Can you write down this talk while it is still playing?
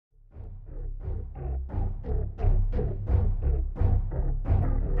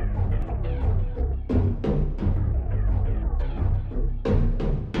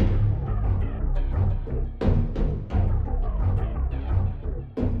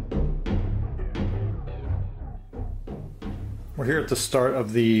We're here at the start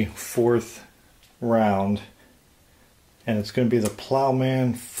of the 4th round, and it's going to be the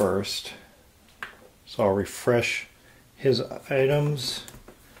plowman first. So I'll refresh his items.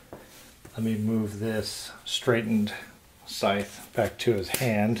 Let me move this straightened scythe back to his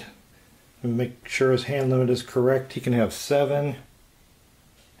hand. And make sure his hand limit is correct. He can have 7,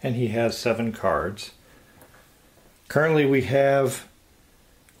 and he has 7 cards. Currently we have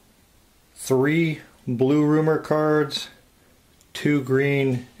 3 blue rumor cards, 2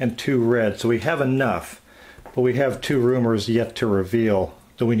 green, and 2 red. So we have enough, but we have 2 rumors yet to reveal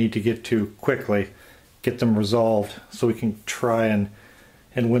that we need to get to quickly, get them resolved so we can try and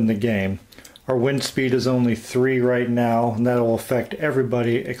win the game. Our wind speed is only 3 right now, and that will affect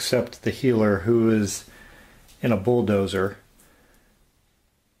everybody except the healer, who is in a bulldozer.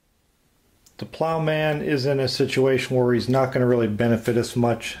 The plowman is in a situation where he's not going to really benefit us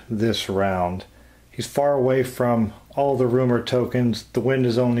much this round. He's far away from all the rumor tokens, the wind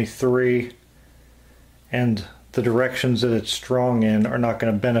is only 3, and the directions that it's strong in are not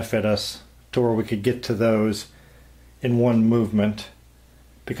going to benefit us to where we could get to those in one movement,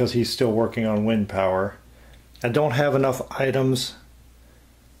 because he's still working on wind power. I don't have enough items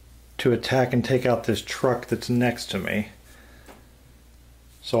to attack and take out this truck that's next to me.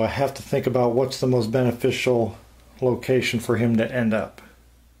 So I have to think about what's the most beneficial location for him to end up.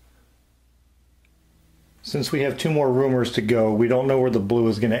 Since we have 2 more rumors to go, we don't know where the blue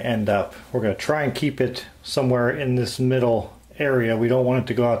is going to end up. We're going to try and keep it somewhere in this middle area. We don't want it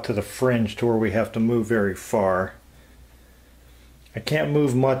to go out to the fringe to where we have to move very far. I can't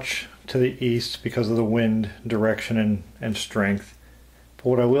move much to the east because of the wind direction and strength. But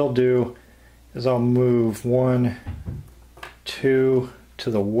what I will do is I'll move 1, 2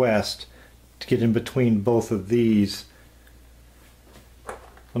 to the west to get in between both of these.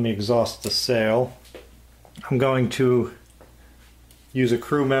 Let me exhaust the sail. I'm going to use a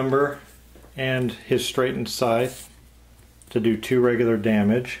crew member and his straightened scythe to do 2 regular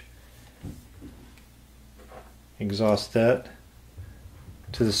damage. Exhaust that.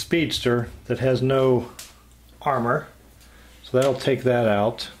 To the speedster that has no armor, so that'll take that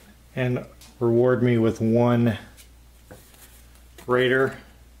out and reward me with 1 raider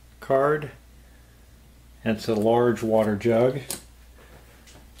card, and it's a large water jug.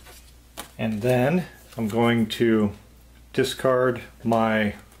 And then I'm going to discard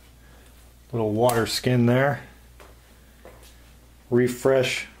my little water skin there,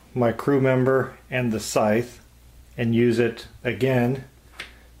 refresh my crew member and the scythe, and use it again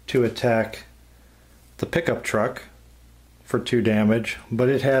to attack the pickup truck for 2 damage, but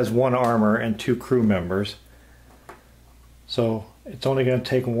it has 1 armor and 2 crew members, so it's only going to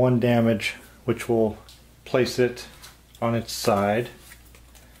take 1 damage, which will place it on its side.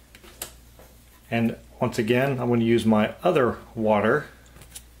 And once again, I'm going to use my other water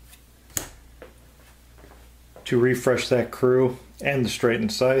to refresh that crew and the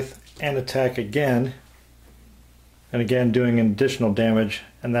straightened scythe and attack again, and again doing additional damage,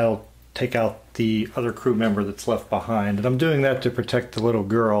 and that'll take out the other crew member that's left behind. And I'm doing that to protect the little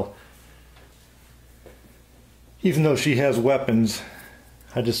girl. Even though she has weapons,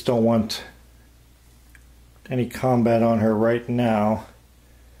 I just don't want any combat on her right now,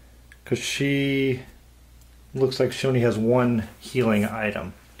 because she looks like she only has 1 healing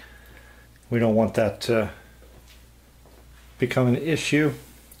item. We don't want that to become an issue.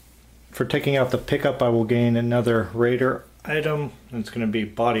 For taking out the pickup, I will gain another raider item, and it's going to be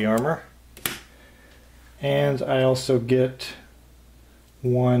body armor. And I also get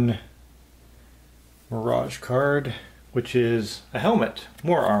 1 mirage card, which is a helmet,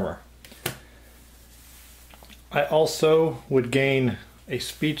 more armor. I also would gain a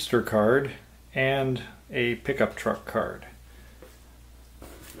speedster card and a pickup truck card.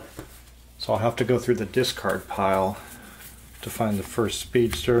 So I'll have to go through the discard pile to find the first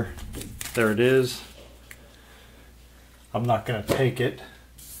speedster. There it is. I'm not going to take it.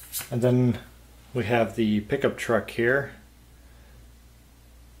 And then we have the pickup truck here.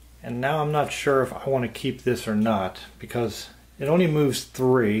 And now I'm not sure if I want to keep this or not, because it only moves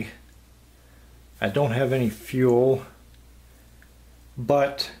 3. I don't have any fuel,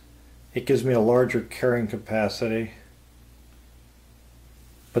 but it gives me a larger carrying capacity.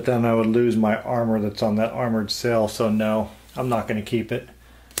 But then I would lose my armor that's on that armored sail, so no, I'm not going to keep it.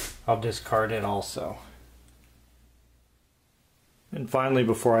 I'll discard it also. And finally,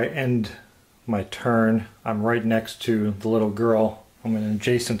 before I end my turn, I'm right next to the little girl. I'm in an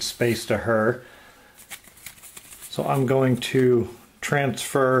adjacent space to her. So I'm going to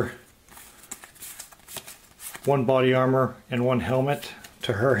transfer 1 body armor and 1 helmet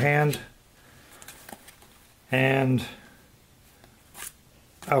to her hand, and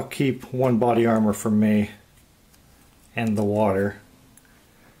I'll keep one body armor for me and the water,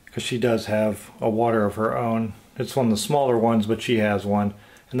 because she does have a water of her own. It's one of the smaller ones, but she has one.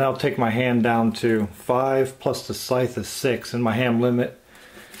 And that'll take my hand down to 5, plus the scythe is 6, and my hand limit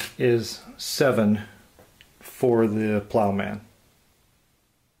is 7 for the plowman.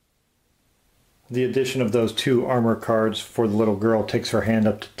 The addition of those 2 armor cards for the little girl takes her hand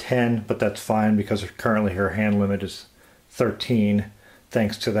up to 10, but that's fine because currently her hand limit is 13,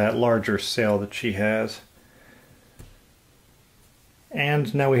 thanks to that larger sail that she has.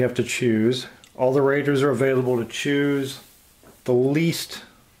 And now we have to choose. All the raiders are available to choose. The least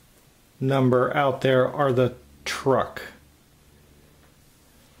number out there are the truck.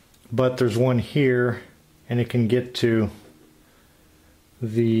 But there's one here, and it can get to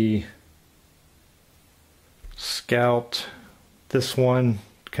the scout. This one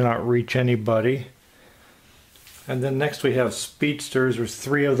cannot reach anybody. And then next we have speedsters. There's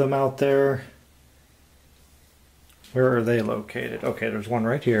 3 of them out there. Where are they located? Okay, there's one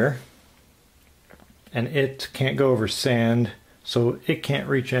right here. And it can't go over sand, so it can't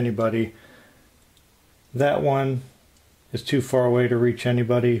reach anybody. That one is too far away to reach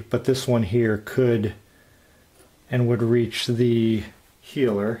anybody, but this one here could and would reach the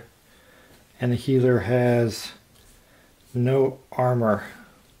healer. And the healer has no armor,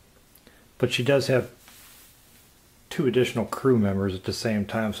 but she does have 2 additional crew members at the same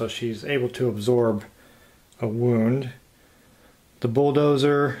time, so she's able to absorb a wound. The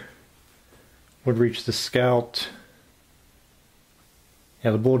bulldozer would reach the scout.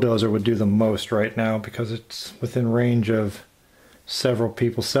 Yeah, the bulldozer would do the most right now because it's within range of several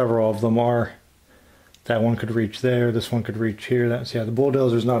people. Several of them are. That one could reach there, this one could reach here. Yeah, the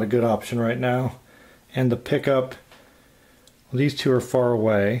bulldozer's not a good option right now. And the pickup, well, these 2 are far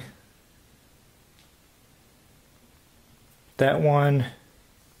away. That one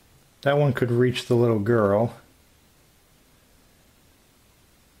could reach the little girl.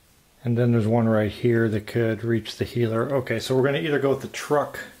 And then there's one right here that could reach the healer. Okay, so we're going to either go with the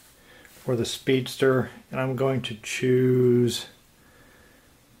truck or the speedster. And I'm going to choose...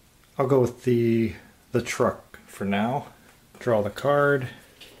 I'll go with the truck for now. Draw the card.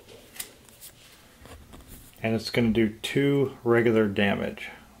 And it's going to do 2 regular damage.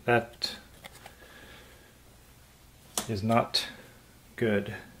 That is not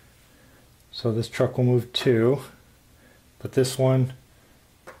good. So this truck will move 2, but this one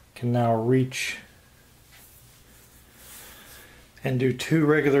can now reach and do 2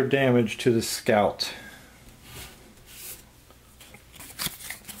 regular damage to the scout.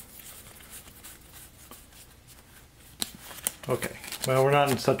 Okay, well, we're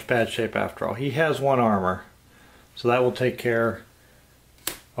not in such bad shape after all. He has 1 armor, so that will take care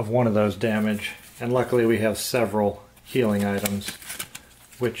of 1 of those damage. And luckily we have several healing items,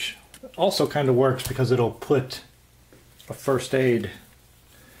 which also kind of works because it'll put a first aid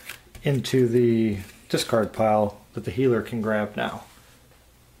into the discard pile that the healer can grab now.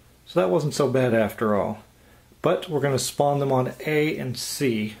 So that wasn't so bad after all. But we're going to spawn them on A and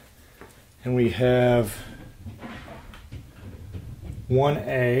C. And we have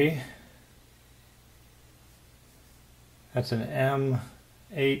 1A. That's an M,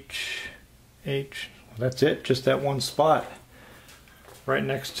 H, H. That's it, just that one spot. Right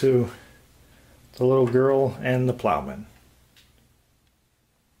next to the little girl and the plowman.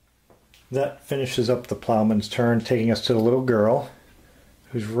 That finishes up the plowman's turn, taking us to the little girl,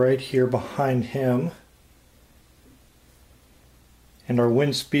 who's right here behind him. And our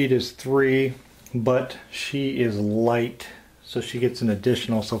wind speed is 3, but she is light, so she gets an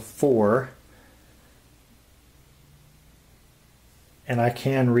additional, so 4. And I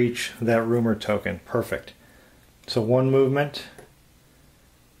can reach that rumor token. Perfect. So 1 movement,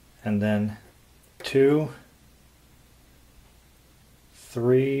 and then 2,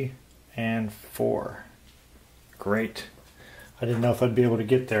 3, and 4. Great. I didn't know if I'd be able to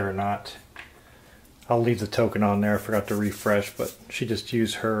get there or not. I'll leave the token on there. I forgot to refresh, but she just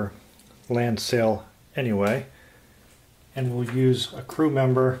used her land sail anyway. And we'll use a crew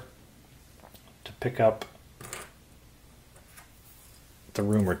member to pick up the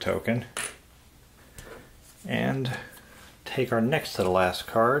rumor token. And take our next to the last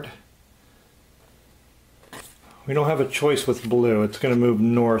card. We don't have a choice with blue. It's going to move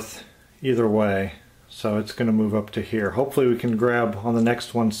north either way, so it's going to move up to here. Hopefully we can grab on the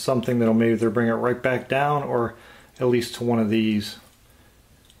next one something that'll maybe either bring it right back down or at least to one of these.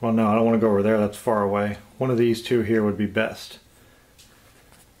 Well, no, I don't want to go over there, that's far away. One of these 2 here would be best.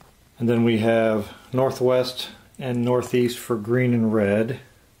 And then we have northwest and northeast for green and red.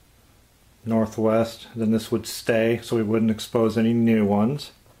 Northwest, then this would stay so we wouldn't expose any new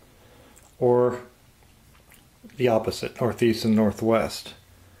ones. or the opposite, northeast and northwest.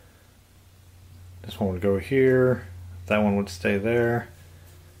 This one would go here, that one would stay there.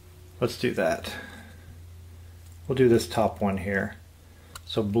 Let's do that. We'll do this top one here.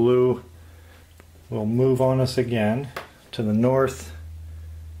 So blue will move on us again to the north.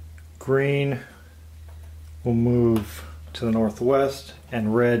 Green will move to the northwest,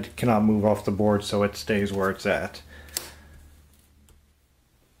 and red cannot move off the board, so it stays where it's at.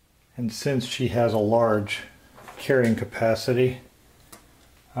 And since she has a large carrying capacity,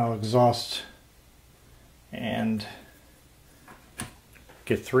 I'll exhaust and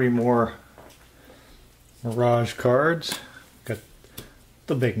get 3 more Mirage cards. Got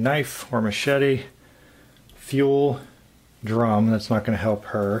the big knife or machete, fuel, drum, that's not going to help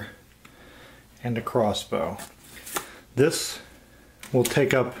her, and a crossbow. This will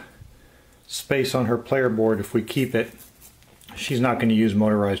take up space on her player board if we keep it. She's not going to use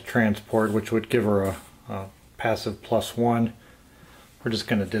motorized transport, which would give her a passive +1. We're just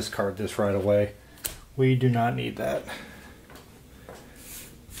going to discard this right away. We do not need that.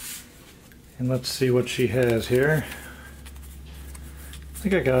 And let's see what she has here. I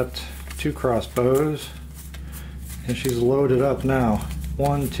think I got 2 crossbows, and she's loaded up now.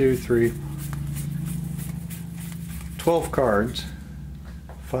 1, 2, 3, 12 cards.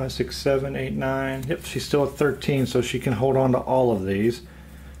 5, 6, 7, 8, 9. Yep, she's still at 13, so she can hold on to all of these.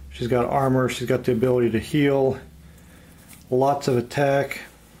 She's got armor, she's got the ability to heal, lots of attack.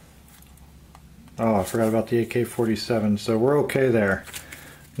 Oh, I forgot about the AK-47, so we're okay there.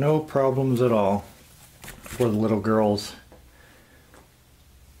 No problems at all for the little girl's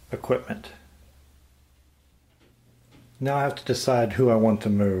equipment. Now I have to decide who I want to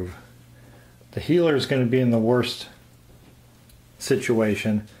move. The healer is going to be in the worst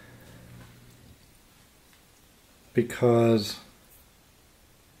situation because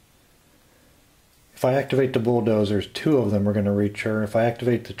if I activate the bulldozers, 2 of them are going to reach her. If I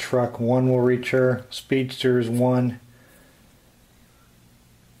activate the truck, 1 will reach her. Speedsters, 1.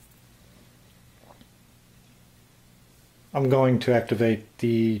 I'm going to activate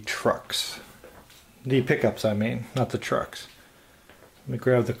the trucks. The pickups, I mean, not the trucks. Let me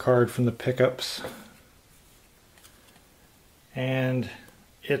grab the card from the pickups. And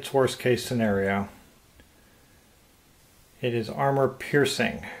its worst case scenario. It is armor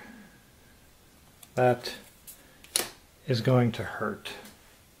piercing. That is going to hurt.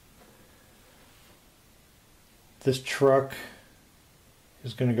 This truck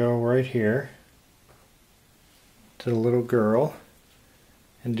is going to go right here to the little girl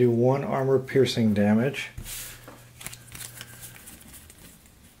and do 1 armor piercing damage,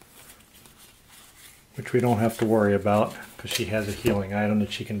 which we don't have to worry about because she has a healing item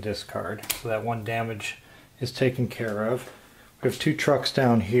that she can discard. So that 1 damage is taken care of. We have 2 trucks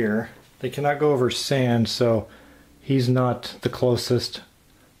down here. They cannot go over sand, so he's not the closest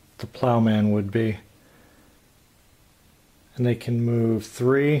the plowman would be. And they can move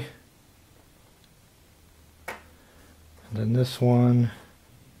 3. And then this one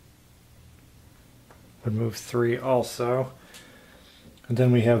would move 3 also. And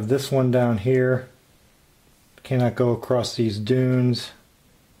then we have this one down here. Cannot go across these dunes.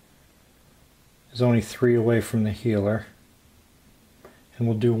 Is only 3 away from the healer. And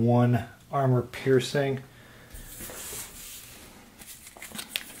we'll do 1 armor piercing.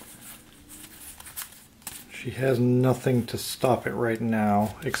 She has nothing to stop it right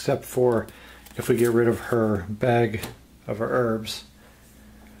now, except for if we get rid of her bag of herbs,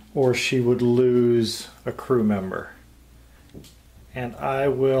 or she would lose a crew member. And I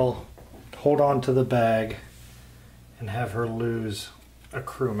will hold on to the bag and have her lose a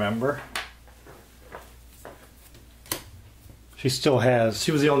crew member. She still has,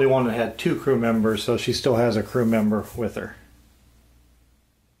 she was the only one that had 2 crew members, so she still has a crew member with her.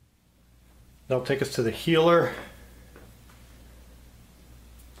 That'll take us to the healer.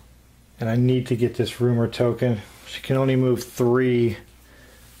 And I need to get this rumor token. She can only move 3.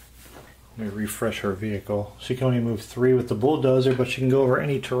 Let me refresh her vehicle. She can only move 3 with the bulldozer, but she can go over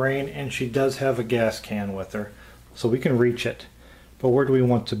any terrain, and she does have a gas can with her. So we can reach it. But where do we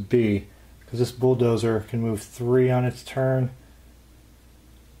want to be? Because this bulldozer can move 3 on its turn.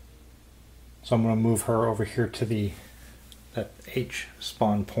 So I'm going to move her over here to that H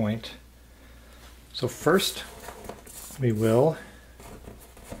spawn point. So first we will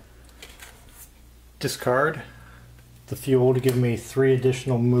discard the fuel to give me 3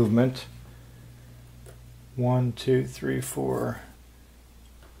 additional movement. 1, 2, 3, 4,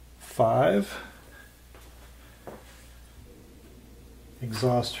 5.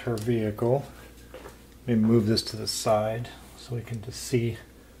 Exhaust her vehicle. Let me move this to the side so we can just see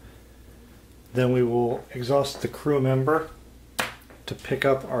Then we will exhaust the crew member to pick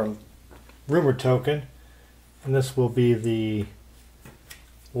up our rumor token, and this will be the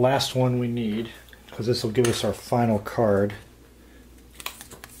last one we need because this will give us our final card.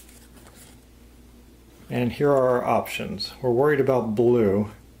 And here are our options. We're worried about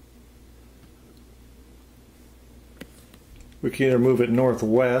blue. We can either move it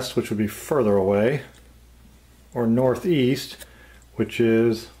northwest, which would be further away, or northeast, which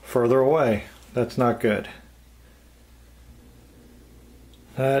is further away. That's not good.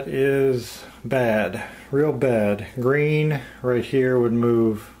 That is bad, real bad. Green right here would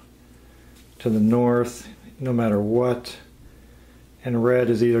move to the north no matter what, and red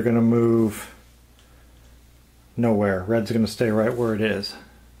is either going to move nowhere. Red's going to stay right where it is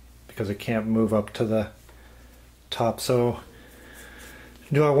because it can't move up to the top. So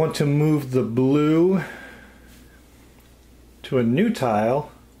do I want to move the blue to a new tile,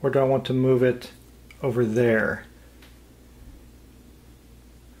 or do I want to move it over there?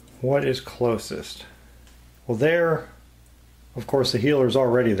 What is closest? Well, there, of course, the healer's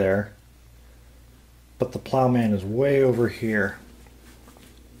already there, but the plowman is way over here.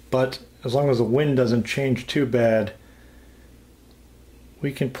 But as long as the wind doesn't change too bad,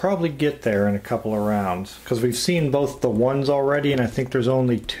 we can probably get there in a couple of rounds, because we've seen both the ones already, and I think there's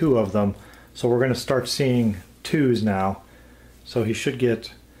only 2 of them, so we're going to start seeing 2s now. So he should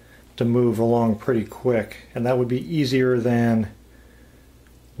get to move along pretty quick, and that would be easier than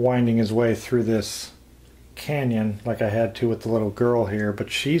winding his way through this canyon like I had to with the little girl here.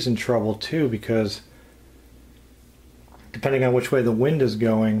 But she's in trouble too, because depending on which way the wind is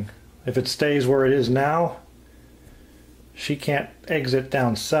going, if it stays where it is now, she can't exit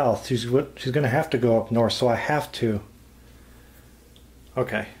down south. She's going to have to go up north, so I have to.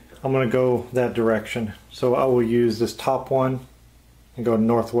 Okay, I'm going to go that direction. So I will use this top one and go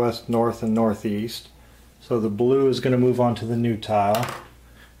northwest, north, and northeast. So the blue is going to move on to the new tile.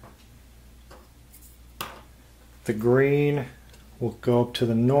 The green will go up to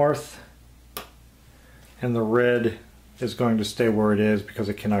the north, and the red is going to stay where it is because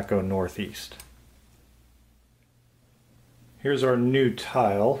it cannot go northeast. Here's our new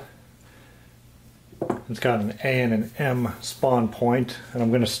tile. It's got an A and an M spawn point, and I'm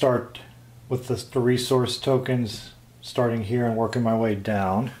going to start with the resource tokens, starting here and working my way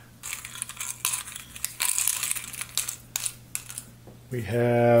down. We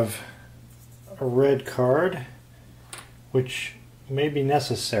have a red card, which may be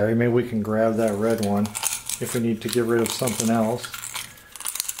necessary. Maybe we can grab that red one if we need to get rid of something else.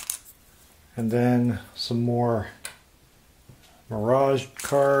 And then some more mirage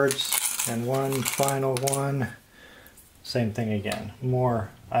cards, and one final one. Same thing again, more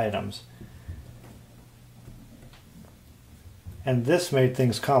items. And this made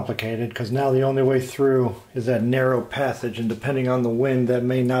things complicated because now the only way through is that narrow passage, and depending on the wind that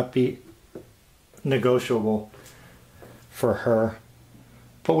may not be negotiable for her.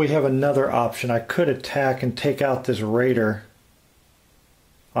 But we have another option. I could attack and take out this raider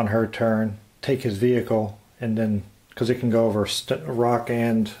on her turn, take his vehicle, and then, because it can go over rock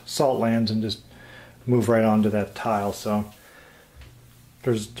and salt lands and just move right onto that tile. So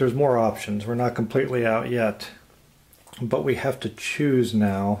there's more options. We're not completely out yet, but we have to choose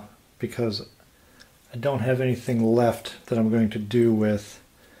now because I don't have anything left that I'm going to do with...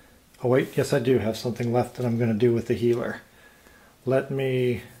 Oh wait, yes I do have something left that I'm going to do with the healer. Let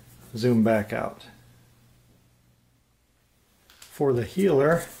me zoom back out. For the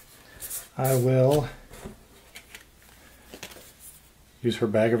healer, I will use her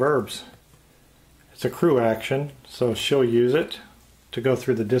bag of herbs. It's a crew action, so she'll use it to go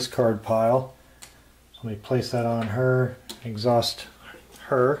through the discard pile. So let me place that on her, exhaust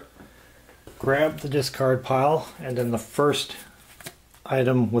her, grab the discard pile, and then the first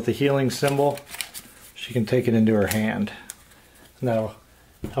item with the healing symbol, she can take it into her hand. And that'll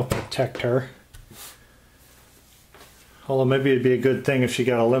help protect her. Although maybe it'd be a good thing if she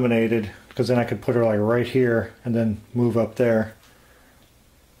got eliminated, because then I could put her like right here and then move up there.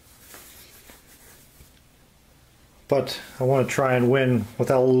 But I want to try and win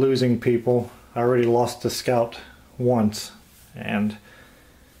without losing people. I already lost the scout once, and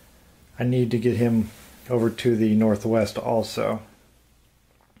I need to get him over to the northwest also.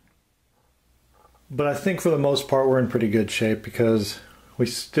 But I think for the most part we're in pretty good shape because we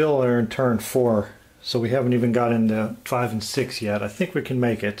still are in turn 4, so we haven't even got into 5 and 6 yet. I think we can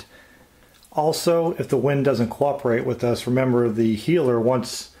make it. Also, if the wind doesn't cooperate with us, remember the healer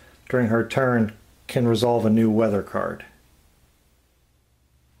once during her turn can resolve a new weather card.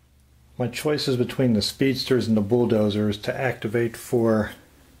 My choice is between the speedsters and the bulldozers to activate for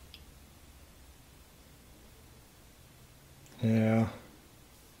Yeah.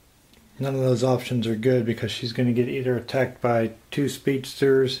 None of those options are good because she's going to get either attacked by 2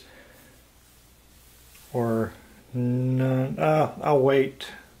 speedsters or none. I'll wait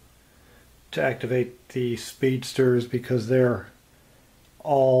to activate the speedsters because they're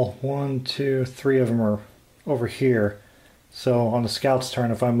all 1, 2, 3 of them are over here. So on the scout's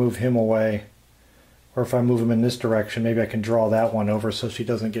turn, if I move him away, or if I move him in this direction, maybe I can draw that one over so she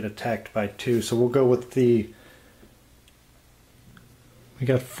doesn't get attacked by 2. So we'll go with the... We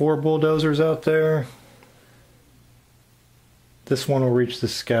got 4 bulldozers out there. This one will reach the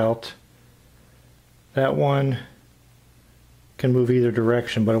scout. That one can move either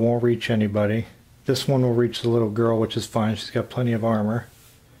direction, but it won't reach anybody. This one will reach the little girl, which is fine. She's got plenty of armor.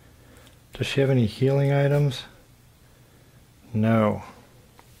 Does she have any healing items? No.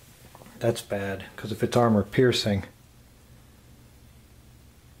 That's bad, because if it's armor piercing.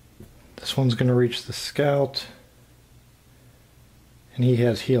 This one's going to reach the scout. And he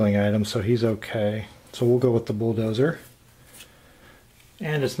has healing items, so he's okay. So we'll go with the bulldozer.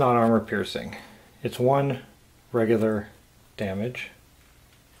 And it's not armor piercing. It's 1 regular damage.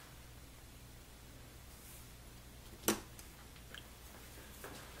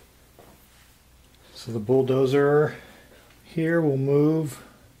 So the bulldozer here will move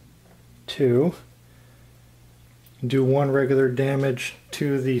 2. Do 1 regular damage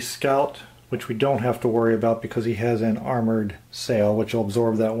to the scout, which we don't have to worry about because he has an armored sail, which will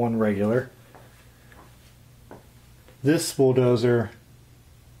absorb that 1 regular. This bulldozer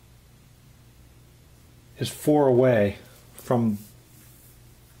is 4 away from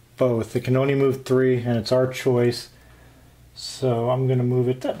both. It can only move 3, and it's our choice. So I'm going to move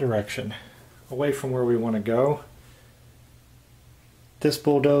it that direction, away from where we want to go. This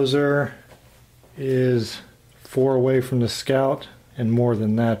bulldozer is 4 away from the scout, and more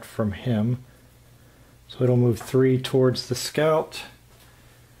than that from him. So it'll move 3 towards the scout.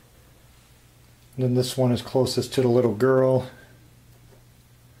 And then this one is closest to the little girl.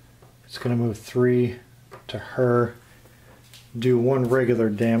 It's going to move 3 to her, do 1 regular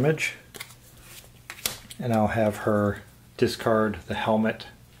damage, and I'll have her discard the helmet.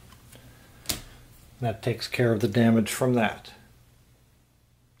 That takes care of the damage from that.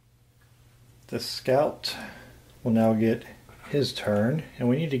 The scout will now get his turn, and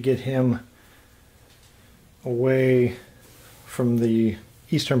we need to get him away from the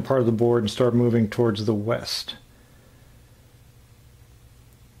eastern part of the board and start moving towards the west.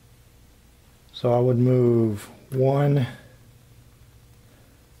 So I would move 1,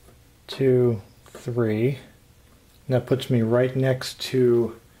 2, 3. And that puts me right next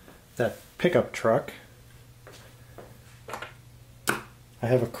to that pickup truck. I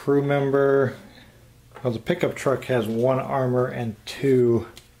have a crew member. Well, the pickup truck has 1 armor and 2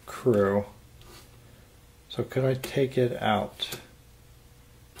 crew. So could I take it out?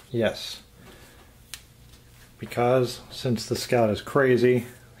 Yes. Because since the scout is crazy,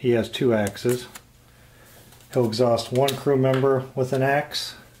 he has 2 axes. He'll exhaust 1 crew member with an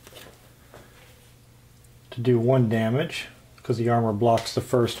axe to do 1 damage, because the armor blocks the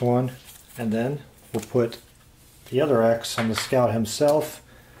first one. And then we'll put the other axe on the scout himself,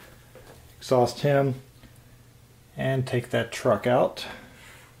 exhaust him, and take that truck out.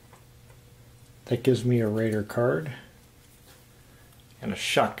 That gives me a raider card and a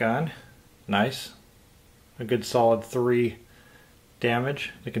shotgun. Nice. A good solid 3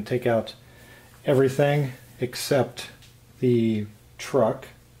 damage. They can take out everything except the truck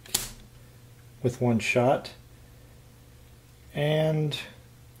with 1 shot. And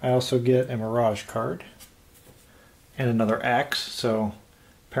I also get a mirage card and another axe. So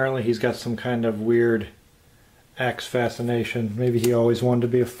apparently he's got some kind of weird axe fascination. Maybe he always wanted to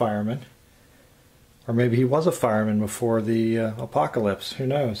be a fireman. Or maybe he was a fireman before the apocalypse. Who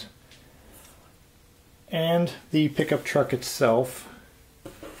knows? And the pickup truck itself.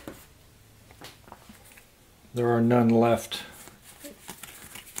 There are none left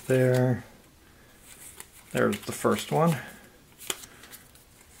there. There's the first one.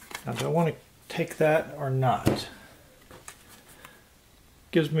 Now, do I want to take that or not?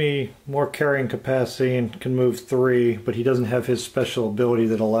 Gives me more carrying capacity and can move 3, but he doesn't have his special ability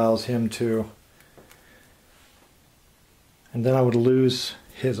that allows him to. And then I would lose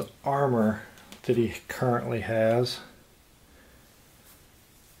his armor that he currently has.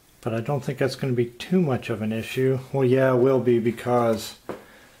 But I don't think that's going to be too much of an issue. Well, yeah, it will be, because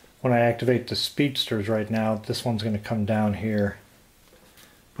when I activate the speedsters right now, this one's going to come down here.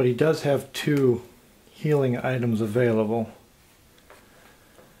 But he does have 2 healing items available.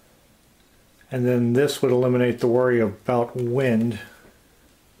 And then this would eliminate the worry about wind.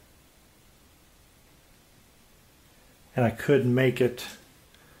 and I could make it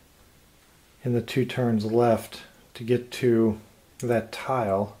in the 2 turns left to get to that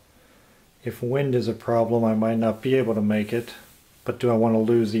tile. If wind is a problem, I might not be able to make it, but do I want to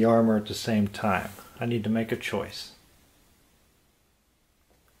lose the armor at the same time? I need to make a choice.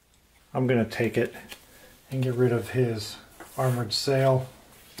 I'm going to take it and get rid of his armored sail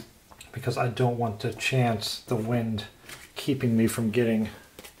because I don't want to chance the wind keeping me from getting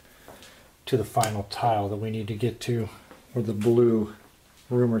to the final tile that we need to get to where the blue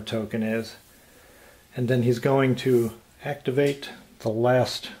rumor token is. And then he's going to activate the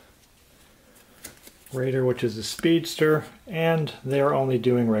last raider, which is the speedster, and they're only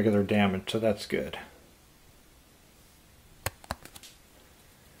doing regular damage, so that's good.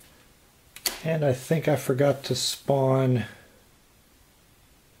 And I think I forgot to spawn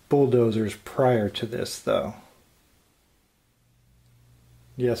bulldozers prior to this, though.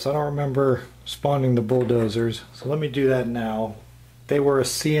 Yes, I don't remember spawning the bulldozers, so let me do that now. They were a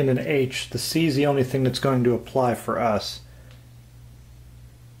C and an H. The C is the only thing that's going to apply for us.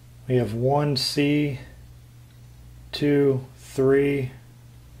 We have 1 C, 2, 3,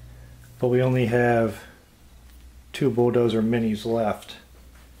 but we only have 2 bulldozer minis left.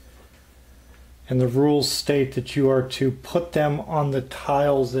 And the rules state that you are to put them on the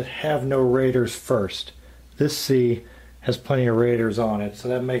tiles that have no raiders first. This C has plenty of raiders on it, so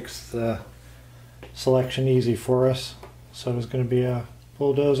that makes the selection easy for us. So there's going to be a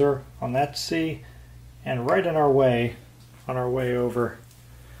bulldozer on that C, and right in our way, on our way over.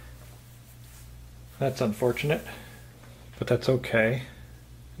 That's unfortunate, but that's okay.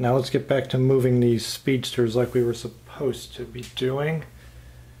 Now let's get back to moving these speedsters like we were supposed to be doing.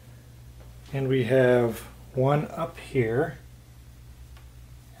 And we have 1 up here,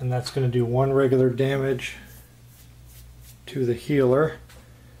 and that's going to do 1 regular damage to the healer.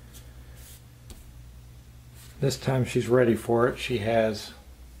 This time she's ready for it. She has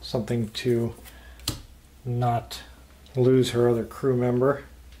something to not lose her other crew member.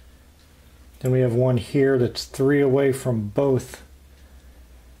 Then we have 1 here that's 3 away from both.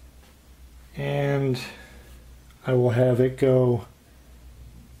 And I will have it go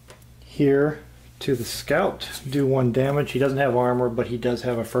here to the scout, do 1 damage. He doesn't have armor, but he does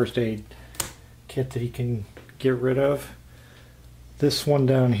have a first aid kit that he can get rid of. This one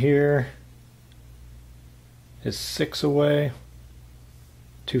down here is 6 away,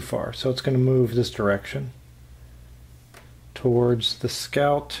 too far, so it's going to move this direction towards the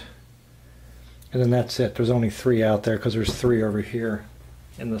scout, and then that's it. There's only 3 out there because there's 3 over here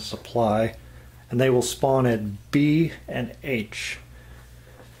in the supply, and they will spawn at B and H.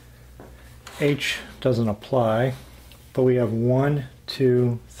 H doesn't apply, but we have 1,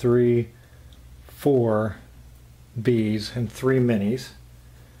 2, 3, 4 Bs and 3 minis.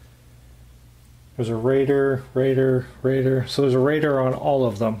 There's a raider, so there's a raider on all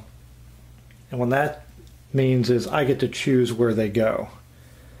of them. And what that means is I get to choose where they go.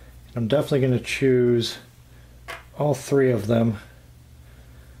 And I'm definitely going to choose all 3 of them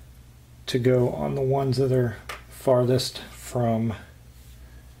to go on the ones that are farthest from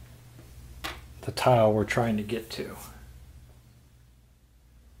the tile we're trying to get to.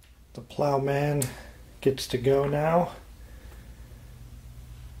 The plowman gets to go now,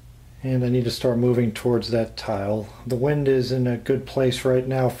 and I need to start moving towards that tile. The wind is in a good place right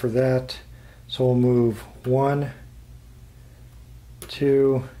now for that, so we'll move 1,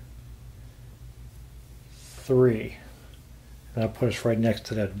 2, 3, and I'll put us right next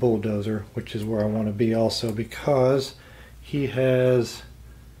to that bulldozer, which is where I want to be also, because he has...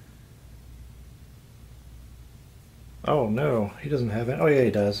 Oh no, he doesn't have it. Oh yeah, he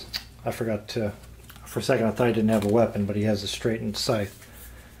does. I forgot to... For a second I thought he didn't have a weapon, but he has a straightened scythe.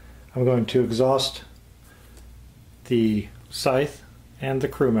 I'm going to exhaust the scythe and the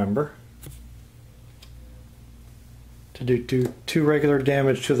crew member to do 2 regular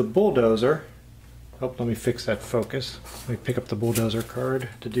damage to the bulldozer. Oh, let me fix that focus. Let me pick up the bulldozer card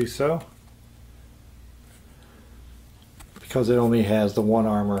to do so, because it only has the 1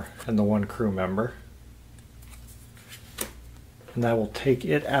 armor and the 1 crew member. And that will take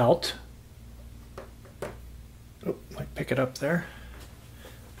it out. Oh, might pick it up there.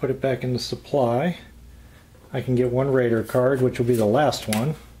 Put it back in the supply. I can get 1 raider card, which will be the last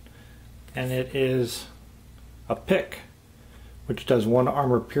one, and it is a pick, which does 1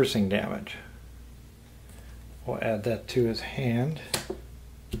 armor piercing damage. We'll add that to his hand,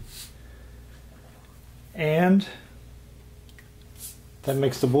 and that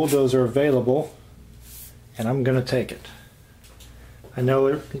makes the bulldozer available, and I'm gonna take it. I know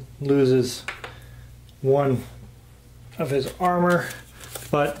it loses 1 of his armor,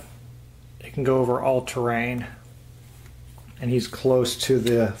 but it can go over all terrain. and he's close to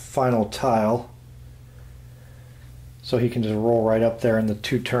the final tile. So he can just roll right up there in the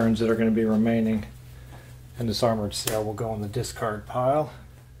 2 turns that are going to be remaining. And this armored sail will go in the discard pile.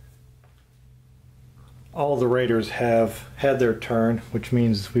 All the raiders have had their turn, which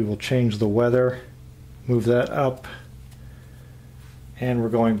means we will change the weather, move that up, and we're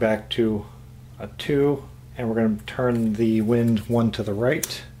going back to a 2, and we're going to turn the wind 1 to the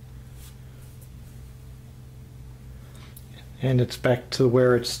right. And it's back to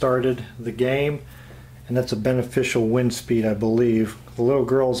where it started the game, and that's a beneficial wind speed, I believe. The little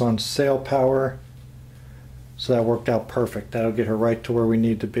girl's on sail power, so that worked out perfect. That'll get her right to where we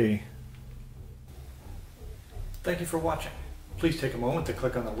need to be. Thank you for watching. Please take a moment to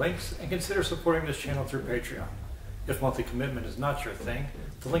click on the links and consider supporting this channel through Patreon. If monthly commitment is not your thing,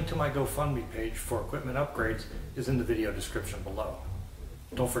 the link to my GoFundMe page for equipment upgrades is in the video description below.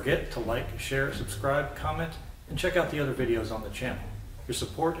 Don't forget to like, share, subscribe, comment, and check out the other videos on the channel. Your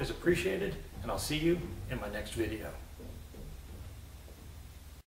support is appreciated, and I'll see you in my next video.